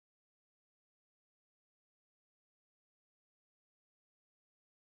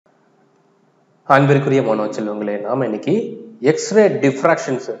அன்பிற்குரிய மாணவ செல்வங்களே, நாம இன்னைக்கு எக்ஸ்ரே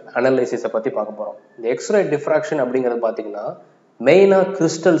டிஃப்ராக்ஷன்ஸ் அனலைசிஸை பத்தி பார்க்க போறோம். இந்த எக்ஸ்ரே டிஃப்ராக்ஷன் அப்படிங்கிறது பாத்தீங்கன்னா மெயினா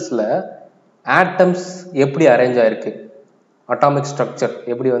கிறிஸ்டல்ஸ்ல ஆட்டம்ஸ் எப்படி அரேஞ்ச் ஆயிருக்கு, அட்டாமிக் ஸ்ட்ரக்சர்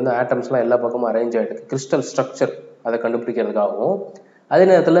எப்படி வந்து ஆட்டம்ஸ்லாம் எல்லா பக்கமும் அரேஞ்ச் ஆயிருக்கு, கிறிஸ்டல் ஸ்ட்ரக்சர் அதை கண்டுபிடிக்கிறதுக்காகவும், அதே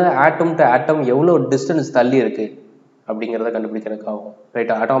நேரத்தில் ஆட்டம் டு ஆட்டம் எவ்வளோ டிஸ்டன்ஸ் தள்ளி இருக்கு அப்படிங்கிறத கண்டுபிடிக்கிறதுக்காகவும்,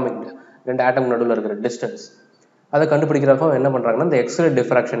 ரைட், அட்டாமிக் ரெண்டு ஆட்டம் நடுவில் இருக்கிற டிஸ்டன்ஸ் அதை கண்டுபிடிக்கிறதுக்காக என்ன பண்றாங்கன்னா இந்த எக்ஸ்ரே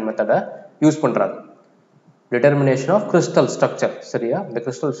டிஃப்ராக்ஷன் மெத்தடை யூஸ் பண்றாங்க. டிட்டர்மினேஷன் ஆஃப் கிறிஸ்டல் ஸ்ட்ரக்சர், சரியா? இந்த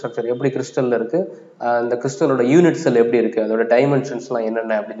கிறிஸ்டல் ஸ்ட்ரக்சர் எப்படி கிறிஸ்டல்ல இருக்கு, அந்த கிறிஸ்டலோட யூனிட்ஸ் எப்படி இருக்கு, அதோட டைமென்ஷன்ஸ்லாம்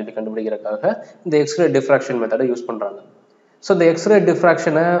என்னென்ன அப்படின்னு சொல்லி கண்டுபிடிக்கிறதுக்காக இந்த எக்ஸ்ரே டிஃப்ராக்ஷன் மெத்தடை யூஸ் பண்றாங்க. ஸோ இந்த எக்ஸ்ரே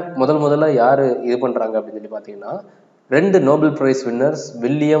டிஃப்ராக்ஷனை முதல்ல யாரு இது பண்றாங்க அப்படின்னு சொல்லி பார்த்தீங்கன்னா ரெண்டு Nobel prize winners,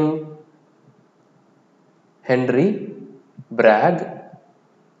 William Henry பிராக்,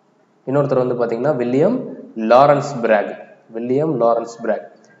 இன்னொருத்தர் வந்து பார்த்தீங்கன்னா வில்லியம் லாரன்ஸ் பிராக். வில்லியம் லாரன்ஸ் பிராக்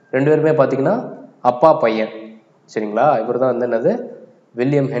ரெண்டு பேருமே பார்த்தீங்கன்னா அப்பா பையன், சரிங்களா? இவர் தான் வந்து என்னது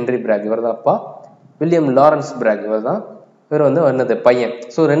வில்லியம் ஹென்றி பிராக், இவர் தான் அப்பா. வில்லியம் லாரன்ஸ் பிராக் இவர் தான், இவர் வந்து என்னது பையன்.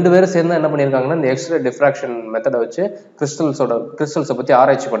 ஸோ ரெண்டு பேரும் சேர்ந்து என்ன பண்ணியிருக்காங்கன்னா இந்த எக்ஸ்ரே டிஃப்ராக்ஷன் மெத்தடை வச்சு கிறிஸ்டல்ஸை பற்றி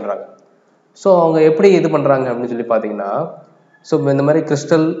ஆராய்ச்சி பண்ணுறாங்க. ஸோ அவங்க எப்படி இது பண்ணுறாங்க அப்படின்னு சொல்லி பார்த்தீங்கன்னா, ஸோ இந்த மாதிரி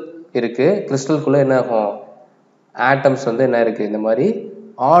கிறிஸ்டல் இருக்கு, கிறிஸ்டலுக்குள்ளே என்ன ஆகும், ஆட்டம்ஸ் வந்து என்ன இருக்கு, இந்த மாதிரி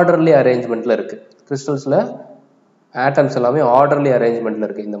ஆர்டர்லி அரேஞ்ச்மெண்ட்ல இருக்கு. கிறிஸ்டல்ஸ்ல ஆட்டம்ஸ் எல்லாமே ஆர்டர்லி அரேஞ்ச்மெண்ட்ல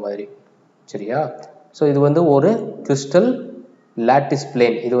இருக்கு இந்த மாதிரி, சரியா? ஸோ இது வந்து ஒரு கிறிஸ்டல் லாட்டிஸ்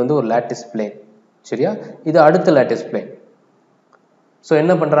பிளேன், இது வந்து ஒரு லாட்டிஸ் பிளேன், சரியா? இது அடுத்த லாட்டிஸ் பிளேன். ஸோ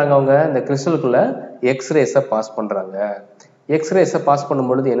என்ன பண்றாங்க அவங்க, இந்த கிறிஸ்டலுக்குள்ள எக்ஸ்ரேஸை பாஸ் பண்றாங்க. எக்ஸ்ரேஸை பாஸ்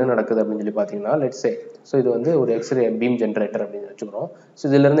பண்ணும்பொழுது என்ன நடக்குது அப்படின்னு சொல்லி பார்த்தீங்கன்னா, லெட்ஸ் சே, ஸோ இது வந்து ஒரு எக்ஸ்ரே பீம் ஜென்ரேட்டர் அப்படின்னு வச்சுக்கிறோம். ஸோ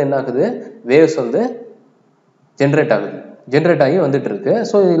இதுல இருந்து என்ன ஆகுது, வேவ்ஸ் வந்து ஜென்ரேட் ஆகி வந்துட்டு இருக்கு.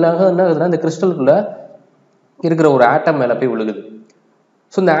 ஸோ இதுல என்ன ஆகுதுன்னா இந்த கிறிஸ்டலுக்குள்ள இருக்கிற ஒரு ஆட்டம் மேல போய் விழுகுது.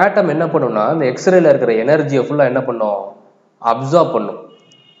 ஸோ இந்த ஆட்டம் என்ன பண்ணும்னா இந்த எக்ஸ்ரேல இருக்கிற எனர்ஜியை ஃபுல்லா என்ன பண்ணும், அப்சார்ப் பண்ணும்.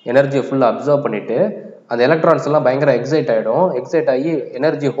 எனர்ஜியை ஃபுல்லா அப்சார்ப் பண்ணிட்டு அந்த எலக்ட்ரான்ஸ் எல்லாம் பயங்கர எக்ஸைட் ஆகி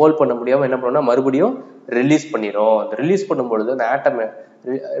எனர்ஜி ஹோல்ட் பண்ண முடியாம என்ன பண்ணும்னா மறுபடியும் ரிலீஸ் பண்ணிடும். அந்த ரிலீஸ் பண்ணும்பொழுது அந்த ஆட்டம்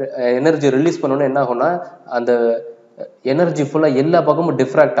எனர்ஜி ரிலீஸ் பண்ணோன்னா என்ன ஆகும்னா அந்த எனர்ஜி ஃபுல்லா எல்லா பக்கமும்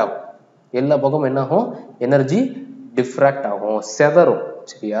டிஃப்ராக்ட் ஆகும். எல்லா பக்கமும் என்ன ஆகும், எனர்ஜி டிஃப்ராக்ட் ஆகும், செதறும்,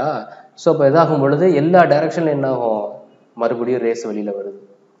 சரியா? ஸோ இப்போ இதாகும் பொழுது எல்லா டைரக்ஷன்ல என்ன ஆகும், மறுபடியும் ரேஸ் வெளியில வருது.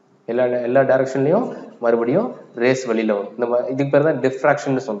 எல்லா டைரக்ஷன்லயும் மறுபடியும் ரேஸ் வெளியில வரும். இந்த இதுக்கு பேர் தான்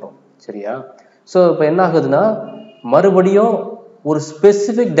டிஃப்ராக்ஷன் சொல்றோம், சரியா? ஸோ இப்போ என்ன ஆகுதுன்னா மறுபடியும் ஒரு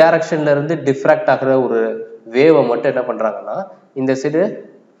ஸ்பெசிபிக் டைரக்ஷன்ல இருந்து டிஃப்ராக்ட் ஆகிற ஒரு வேவை மட்டும் என்ன பண்றாங்கன்னா இந்த சைடு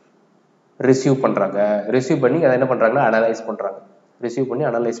ரிசீவ் பண்ணி அதை என்ன பண்றாங்கன்னா அனலைஸ்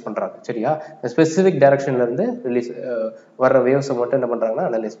பண்றாங்க, சரியா? ஸ்பெசிபிக் டைரக்ஷன்ல இருந்து வர்ற வேவ்ஸை மட்டும் என்ன பண்றாங்கன்னா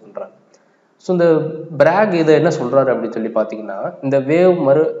அனலைஸ் பண்றாங்க. ஸோ இந்த பிராக் இதை என்ன சொல்றாரு அப்படின்னு சொல்லி பார்த்தீங்கன்னா, இந்த வேவ்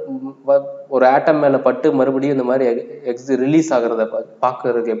ஒரு ஆட்டம் மேல பட்டு மறுபடியும் இந்த மாதிரி ரிலீஸ் ஆகுறத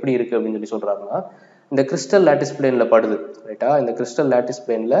பார்க்கறதுக்கு எப்படி இருக்கு அப்படின்னு சொல்லி சொல்றாங்கன்னா, இந்த கிறிஸ்டல் லாட்டிஸ் பிளேன்ல படுது, ரைட்டா? இந்த கிறிஸ்டல் லாட்டிஸ்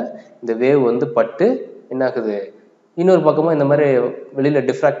பிளேன்ல இந்த வேவ் வந்து பட்டு என்ன ஆகுது, இன்னொரு பக்கமா இந்த மாதிரி வெளியில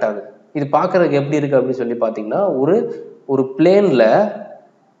டிஃப்ராக்ட் ஆகுது. இது பார்க்கறதுக்கு எப்படி இருக்கு அப்படின்னு சொல்லி பார்த்தீங்கன்னா, ஒரு பிளேன்ல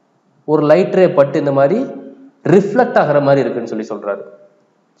ஒரு லைட் ரே பட்டு இந்த மாதிரி ரிஃப்ளெக்ட் ஆகிற மாதிரி இருக்குன்னு சொல்லி சொல்றாரு,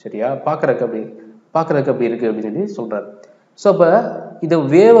 சரியா? பார்க்கறதுக்கு அப்படி இருக்கு அப்படின்னு சொல்லி சொல்றாரு. ஸோ அப்ப இந்த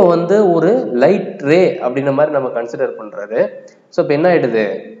வேவை வந்து ஒரு லைட் ரே அப்படின்ற மாதிரி நம்ம கன்சிடர் பண்றாரு. ஸோ இப்போ என்ன ஆயிடுது,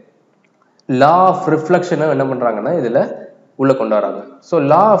 லா ஆஃப் ரிஃப்ளெக்ஷனை என்ன பண்றாங்கன்னா இதுல உள்ள கொண்டு வராங்க. ஸோ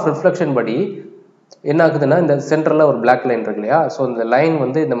லா ஆஃப் ரிஃப்ளெக்ஷன் படி என்ன ஆகுதுன்னா இந்த சென்டர்ல ஒரு பிளாக் லைன் இருக்கு இல்லையா, ஸோ இந்த லைன்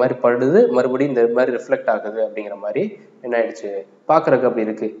வந்து இந்த மாதிரி படுது, மறுபடியும் இந்த மாதிரி ரிஃப்ளெக்ட் ஆகுது அப்படிங்கிற மாதிரி என்ன ஆயிடுச்சு, பார்க்கறதுக்கு அப்படி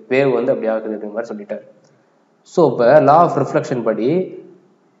இருக்கு, வேவ் வந்து அப்படி ஆகுது அப்படிங்கிற மாதிரி சொல்லிட்டாரு. ஸோ இப்போ லா ஆஃப் ரிஃப்ளெக்ஷன் படி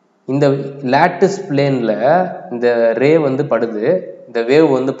இந்த லாட்டிஸ் பிளேன்ல இந்த ரே வந்து படுது, இந்த வேவ்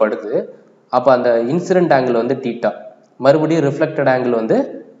வந்து படுது. அப்ப அந்த இன்சிடென்ட் ஆங்கிள் வந்து தீட்டா, மறுபடியும் ரிஃப்ளெக்டட் ஆங்கிள் வந்து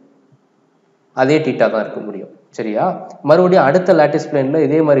அதே தீட்டா தான் இருக்க முடியும், சரியா? மறுபடியும் அடுத்த லாட்டிஸ் பிளேன்ல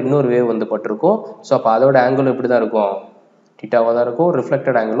இதே மாதிரி இன்னொரு வேவ் வந்து பட்டிருக்கும். ஸோ அப்போ அதோட ஆங்கிளும் இப்படிதான் இருக்கும், தீட்டாவா தான் இருக்கும்,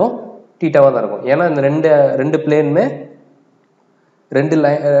 ரிஃப்ளெக்டட் ஆங்கிளும் தீட்டாவா தான் இருக்கும். ஏன்னா இந்த ரெண்டு பிளேனுமே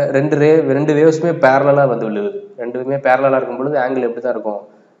ரெண்டு வேவ்ஸுமே பேரலா வந்து விழுகுது. ரெண்டுமே பேரலா இருக்கும் பொழுது ஆங்கிள் எப்படி தான் இருக்கும்,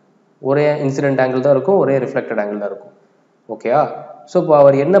 ஒரே இன்சிடென்ட் ஆங்கிள் தான் இருக்கும், ஒரே ரிஃப்ளெக்டட் ஆங்கிள் தான் இருக்கும், ஓகேயா? ஸோ இப்போ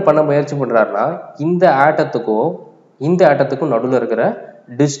அவர் என்ன பண்ண முயற்சி பண்றாருன்னா இந்த ஆட்டத்துக்கும் நடுவில் இருக்கிற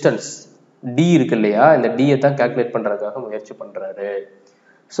டிஸ்டன்ஸ் டி இருக்கு இல்லையா, இந்த டியை தான் கால்குலேட் பண்றதுக்காக முயற்சி பண்றாரு.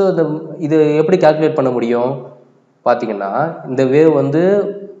 ஸோ இது எப்படி கால்குலேட் பண்ண முடியும் பார்த்தீங்கன்னா, இந்த வேவ் வந்து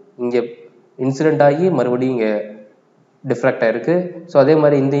இங்க இன்சிடென்ட் ஆகி மறுபடியும் இங்க டிஃப்ராக்ட் ஆயிருக்கு. ஸோ அதே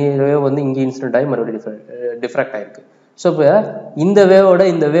மாதிரி இந்த வேவ் வந்து இங்கே இன்சிடென்ட் ஆகி மறுபடியும் டிஃப்ராக்ட் ஆயிருக்கு. ஸோ இப்போ இந்த வேவோட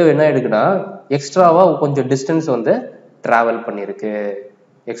இந்த வேவ் என்ன ஆயிடுக்குன்னா எக்ஸ்ட்ராவா கொஞ்சம் டிஸ்டன்ஸ் வந்து டிராவல் பண்ணியிருக்கு,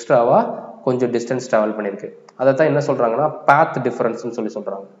 எக்ஸ்ட்ராவா கொஞ்சம் டிஸ்டன்ஸ் ட்ராவல் பண்ணியிருக்கு. அதை தான் என்ன சொல்கிறாங்கன்னா பாத் டிஃபரன்ஸ்னு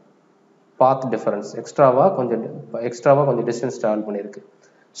சொல்கிறாங்க. பாத் டிஃபரன்ஸ் எக்ஸ்ட்ராவாக கொஞ்சம் டிஸ்டன்ஸ் ட்ராவல் பண்ணியிருக்கு.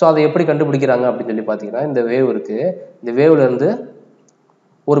 ஸோ அதை எப்படி கண்டுபிடிக்கிறாங்க அப்படின்னு சொல்லி பார்த்தீங்கன்னா, இந்த வேவ் இருக்குது, இந்த வேவ்லேருந்து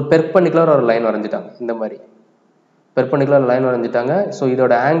ஒரு பெர்பெண்டிகுலர் ஒரு லைன் வரைஞ்சிட்டாங்க. இந்த மாதிரி பெர்பெண்டிகுலர் லைன் வரைஞ்சிட்டாங்க. ஸோ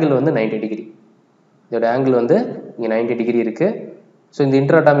இதோட ஆங்கிள் வந்து 90 டிகிரி. இதோட ஆங்கிள் வந்து இங்கே 90 டிகிரி இருக்குது. ஸோ இந்த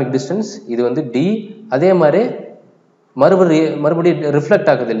இன்டர் டிஸ்டன்ஸ் இது வந்து டி. அதே மாதிரி மறுபடியும் ரிஃப்ளெக்ட்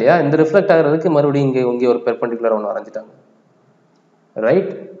ஆகுது இல்லையா, இந்த ரிஃப்ளெக்ட் ஆகிறதுக்கு மறுபடியும் இங்கே ஒரு பெர்பெண்டிகுலர் ஒன்று வரைஞ்சிட்டாங்க.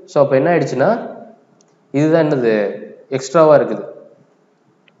 ரைட். ஸோ அப்போ என்ன ஆயிடுச்சுன்னா, இதுதான் என்னது எக்ஸ்ட்ராவாக இருக்குது.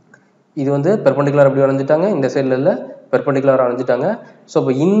 இது வந்து பெர்பெண்டிகுலர் அப்படி வரைஞ்சிட்டாங்க, இந்த சைடில் இல்லை பெர்பெண்டிகுலர் வரைஞ்சிட்டாங்க. ஸோ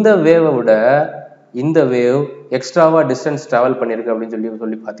இப்போ இந்த வேவை விட இந்த வேவ் எக்ஸ்ட்ராவாக டிஸ்டன்ஸ் ட்ராவல் பண்ணியிருக்கு அப்படின்னு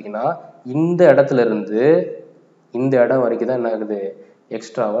சொல்லி பார்த்தீங்கன்னா, இந்த இடத்துல இருந்து இந்த இடம் வரைக்கும் தான் என்ன ஆகுது,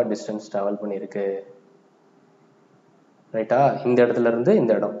 எக்ஸ்ட்ராவாக டிஸ்டன்ஸ் ட்ராவல் பண்ணியிருக்கு. ரைட்டா, இந்த இடத்துல இருந்து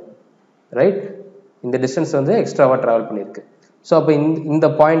இந்த இடம், ரைட், இந்த டிஸ்டன்ஸ் வந்து எக்ஸ்ட்ராவாக ட்ராவல் பண்ணியிருக்கு. ஸோ அப்போ இந்த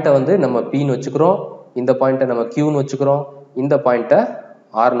பாயிண்ட்டை வந்து நம்ம பின்னு வச்சுக்கிறோம், இந்த பாயிண்ட்டை நம்ம கியூன்னு வச்சுக்கிறோம், இந்த பாயிண்ட்டை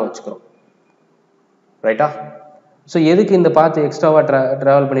ஆர்னு வச்சுக்கிறோம். ரைட்டா. ஸோ எதுக்கு இந்த பாத்து எக்ஸ்ட்ராவாக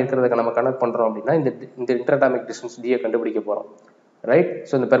ட்ராவல் பண்ணியிருக்கிறதுக்கு நம்ம கனெக்ட் பண்ணுறோம் அப்படின்னா, இந்த இன்டர் டிஸ்டன்ஸ் டியை கண்டுபிடிக்க போகிறோம். ரைட்.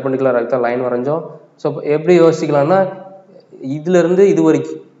 ஸோ இந்த பெர்பெண்டிகுலர் தான் லைன் வரைஞ்சோம். ஸோ எப்படி யோசிக்கலாம்னா, இதுலேருந்து இது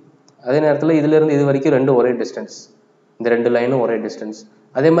வரைக்கும், அதே நேரத்தில் இதுலேருந்து இது வரைக்கும் ரெண்டு ஒரே டிஸ்டன்ஸ், இந்த ரெண்டு லைனும் ஒரே டிஸ்டன்ஸ்.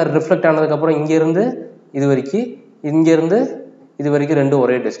 அதே மாதிரி ரிஃப்ளெக்ட் ஆனதுக்கப்புறம் இங்கேருந்து இது வரைக்கும், இங்கேருந்து இது வரைக்கும் ரெண்டு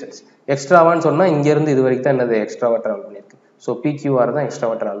ஒரே டிஸ்டன்ஸ். எக்ஸ்ட்ராவான்னு சொன்னால் இங்கேருந்து இது வரைக்கும் தான் என்னது எக்ஸ்ட்ராவாக ட்ராவல் பண்ணியிருக்கு. ஸோ பிக்யூஆர் தான்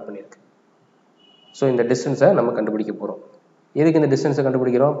எக்ஸ்ட்ராவாக ட்ராவல் பண்ணியிருக்கு. ஸோ இந்த டிஸ்டன்ஸை நம்ம கண்டுபிடிக்க போகிறோம். எதுக்கு இந்த டிஸ்டன்ஸை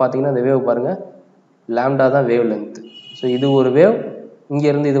கண்டுபிடிக்கிறோம் பார்த்தீங்கன்னா, இந்த வேவ் பாருங்கள், லாம்டா தான் வேவ் லென்த். ஸோ இது ஒரு வேவ்,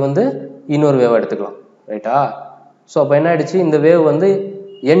 இங்கேருந்து இது வந்து இன்னொரு வேவ் எடுத்துக்கலாம். ரைட்டா. ஸோ அப்போ என்ன ஆயிடுச்சு, இந்த வேவ் வந்து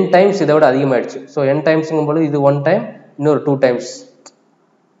n டைம்ஸ் இதை விட அதிகமாகிடுச்சு. ஸோ n டைம்ஸுங்கும் போது இது 1 டைம், இன்னொரு 2 டைம்ஸ்.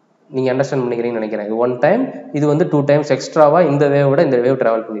 நீங்கள் அண்டர்ஸ்டாண்ட் பண்ணிக்கிறீங்கன்னு நினைக்கிறேன். இது 1 டைம், இது வந்து 2 டைம்ஸ் எக்ஸ்ட்ராவாக இந்த வேவ் விட இந்த வேவ்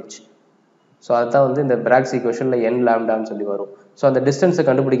ட்ராவல் பண்ணிடுச்சு. ஸோ அதுதான் வந்து இந்த பிராக்ஸ் ஈக்குவேஷனில் n லாம்டான்னு சொல்லி வரும். ஸோ அந்த டிஸ்டன்ஸை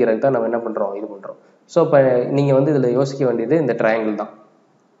கண்டுபிடிக்கிறதுக்கு தான் நம்ம என்ன பண்ணுறோம், இது பண்ணுறோம். ஸோ இப்போ நீங்கள் வந்து இதில் யோசிக்க வேண்டியது இந்த ட்ரையாங்கிள் தான்.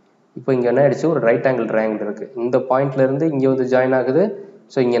 இப்போ இங்கே என்ன ஆயிடுச்சு, ஒரு ரைட் ஆங்கிள் ட்ரையாங்கிள் இருக்குது. இந்த பாயிண்ட்லேருந்து இங்கே வந்து ஜாயின் ஆகுது.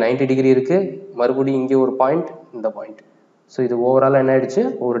 ஸோ இங்கே 90 டிகிரி இருக்குது, மறுபடியும் இங்கே ஒரு பாயிண்ட், இந்த பாயிண்ட். ஸோ இது ஓவராலாக என்ன ஆயிடுச்சு,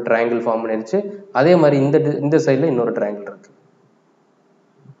 ஒரு ட்ரையாங்கிள் ஃபார்ம் பண்ணிடுச்சு. அதே மாதிரி இந்த சைடில் இன்னொரு ட்ரையாங்கிள் இருக்குது,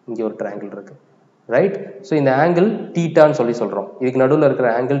 இங்கே ஒரு ட்ரையாங்கிள் இருக்குது. ரைட். ஸோ இந்த ஆங்கிள் தீட்டான்னு சொல்லி சொல்கிறோம். இதுக்கு நடுவில் இருக்கிற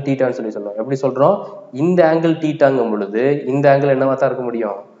ஆங்கிள் தீட்டான்னு சொல்லி சொல்கிறோம். எப்படி சொல்கிறோம், இந்த ஆங்கிள் தீட்டாங்கும் பொழுது இந்த ஆங்கிள் என்னவா தான் இருக்க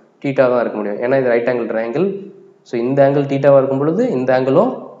முடியும், தீட்டா தான் இருக்க முடியும். ஏன்னா இது ரைட் ஆங்கிள் ட்ரையாங்கிள். ஸோ இந்த ஆங்கிள் தீட்டாவாக இருக்கும் பொழுது இந்த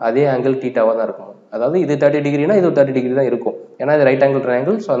ஆங்கிளும் அதே ஆங்கிள் தீட்டாவாக தான் இருக்கும். அதாவது இது 30 டிகிரினா இது 30 டிகிரி தான் இருக்கும். ஏன்னா இது ரைட் ஆங்கிள்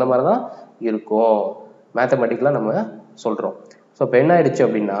ட்ரையாங்கிள். ஸோ அந்த மாதிரி தான் இருக்கும், மேத்தமெட்டிக்கலாக நம்ம சொல்கிறோம். ஸோ இப்போ என்ன ஆயிடுச்சு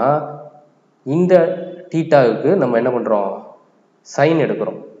அப்படின்னா, இந்த தீட்டாவுக்கு நம்ம என்ன பண்ணுறோம், சைன்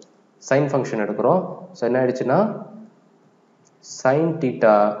எடுக்கிறோம், சைன் ஃபங்க்ஷன் எடுக்கிறோம். ஸோ என்ன ஆயிடுச்சுன்னா, sine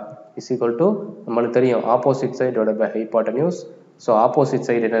theta is equal to, நம்மளுக்கு தெரியும் opposite side divided by hypotenuse. So opposite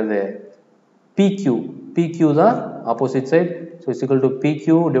side என்னது, PQ. PQ தான் opposite side. So is equal to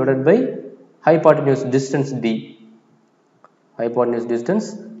PQ divided by hypotenuse distance D. Hypotenuse distance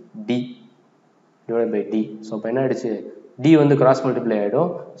D divided by D. So இப்போ என்ன ஆயிடுச்சு, D வந்து cross multiply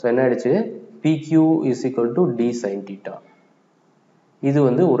ஆகிடும். So என்ன ஆயிடுச்சு, PQ is equal to D sine theta. இது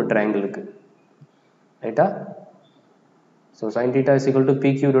வந்து ஒரு ட்ரையாங்கிளுக்கு. ரைட்டா. So sine theta is equal to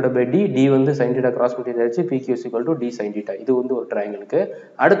PQ divided by D. D வந்து சைன் தீட்டா கிராஸ் மல்டிப்ளை ஆயிடுச்சு, PQ is equal to D sine theta. இது வந்து ஒரு ட்ரையாங்கிளுக்கு.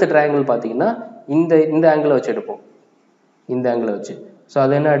 அடுத்த ட்ரையாங்கிள் பார்த்தீங்கன்னா, இந்த ஆங்கிளை வச்சு எடுப்போம், இந்த ஆங்கிளை வச்சு. ஸோ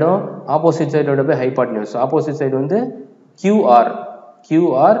அது என்ன ஆகிடும், opposite side divided by hypotenuse. Opposite side வந்து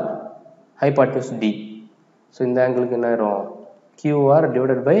QR ஹைபாட்டன்யூஸ் D. ஸோ இந்த ஆங்கிளுக்கு என்ன ஆயிரும், QR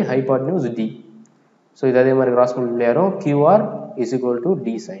divided by hypotenuse D. So இது அதே மாதிரி கிராஸ் மல்டிப்ளை ஆயிரும், QR is equal to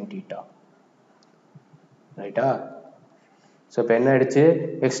D sine theta. ரைட்டா. ஸோ இப்போ என்ன ஆயிடுச்சு,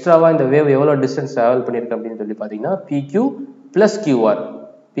 எக்ஸ்ட்ராவாக இந்த வேவ் எவ்வளோ டிஸ்டன்ஸ் ட்ராவல் பண்ணியிருக்கு அப்படின்னு சொல்லி பார்த்தீங்கன்னா, PQ plus QR,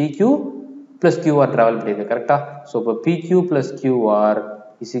 PQ plus QR travel பண்ணியிருக்கு. கரெக்டா. ஸோ இப்போ PQ plus QR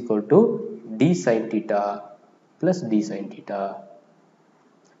is equal to D sine theta plus D sine theta.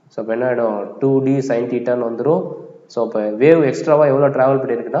 So இப்போ என்ன ஆகிடும், 2D சைன் தீட்டான்னு வந்துடும். ஸோ இப்போ வேவ் எக்ஸ்ட்ராவாக எவ்வளோ ட்ராவல்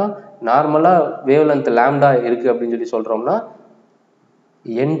பண்ணியிருக்குன்னா, நார்மலாக வேவ் லென்த் லாம்டா இருக்குது அப்படின்னு சொல்லி சொல்கிறோம்னா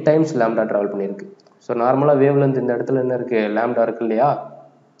n டைம்ஸ் லாம்டா ட்ராவல் பண்ணியிருக்கு. ஸோ நார்மலாக வேவ் லென்த் இந்த இடத்துல என்ன இருக்குது, லாம்டா இருக்கு இல்லையா.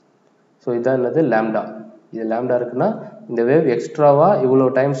 ஸோ இதுதான் என்னது, லாம்டா. இது லாம்டா இருக்குன்னா இந்த வேவ் எக்ஸ்ட்ராவாக இவ்வளோ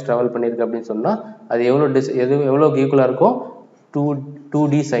டைம்ஸ் ட்ராவல் பண்ணியிருக்கு அப்படின்னு சொன்னால் அது எவ்வளோக்கு ஈக்குவலாக இருக்கும்,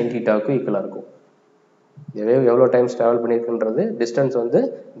 2D சைன் தீட்டாவுக்கு ஈக்குவலாக இருக்கும். இந்த வேவ் எவ்வளோ டைம்ஸ் ட்ராவல் பண்ணியிருக்குன்றது டிஸ்டன்ஸ் வந்து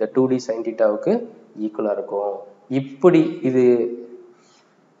இந்த 2D சைன் தீட்டாவுக்கு ஈக்குவலாக இருக்கும். இப்படி இது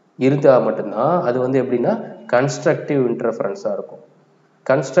இருந்தால் மட்டும்தான் அது வந்து எப்படின்னா கன்ஸ்ட்ரக்டிவ் இன்டர்ஃபரன்ஸாக இருக்கும்.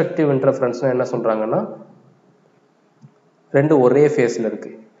 கன்ஸ்ட்ரக்டிவ் இன்டர்ஃபரன்ஸ்னா என்ன சொல்றாங்கன்னா ரெண்டு ஒரே ஃபேஸ்ல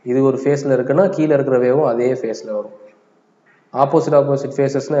இருக்கு. இது ஒரு ஃபேஸ்ல இருக்குன்னா கீழே இருக்கிற வேவும் அதே ஃபேஸ்ல வரும். ஆப்போசிட்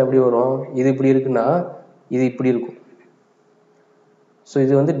ஃபேஸஸ்னா எப்படி வரும்? இது இப்படி இருக்குன்னா இது இப்படி இருக்கும். ஸோ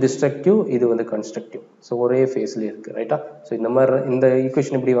இது வந்து டிஸ்ட்ரக்டிவ், இது வந்து கன்ஸ்ட்ரக்டிவ். ஸோ ஒரே ஃபேஸ்ல இருக்கு, ரைட்டா? ஸோ இந்த மாதிரி இந்த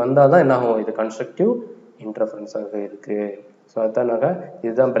ஈக்குவேஷன் இப்படி வந்தால் தான் என்ன ஆகும்? இது கன்ஸ்ட்ரக்டிவ் இன்டர்ஃபரன்ஸாக இருக்கு. ஸோ அதுதான்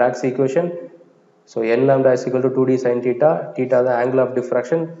இதுதான் Bragg's equation. So n lambda is equal to 2d sin theta. Theta the angle of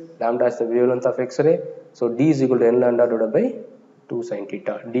diffraction. Lambda is the wavelength of X-ray. So d is equal to n lambda divided by 2 sin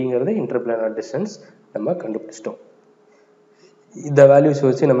theta. D ங்கிறது interplanar distance நம்ம கண்டுபிடிச்சிட்டோம். இந்த values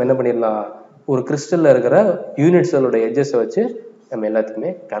வச்சு நம்ம என்ன பண்ணிடலாம்? ஒரு கிறிஸ்டல்ல இருக்கிற யூனிட் செல்லோட எட்ஜஸ் வச்சு நம்ம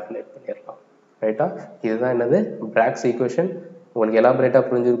எல்லாத்துக்குமே கால்குலேட் பண்ணிடலாம், ரைட்டா? இதுதான் என்னது? Bragg's equation. உங்களுக்கு எலாபரேட்டாக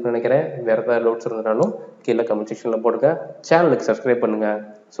புரிஞ்சிருக்குன்னு நினைக்கிறேன். வேறு ஏதாவது டவுட்ஸ் இருந்தாலும் கீழே கமெண்ட் செக்ஷனில் போடுங்க. சேனலுக்கு சப்ஸ்கிரைப் பண்ணுங்கள்.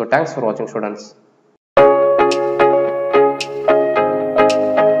 ஸோ தேங்க்ஸ் ஃபார் வாட்சிங் ஸ்டூடெண்ட்ஸ்.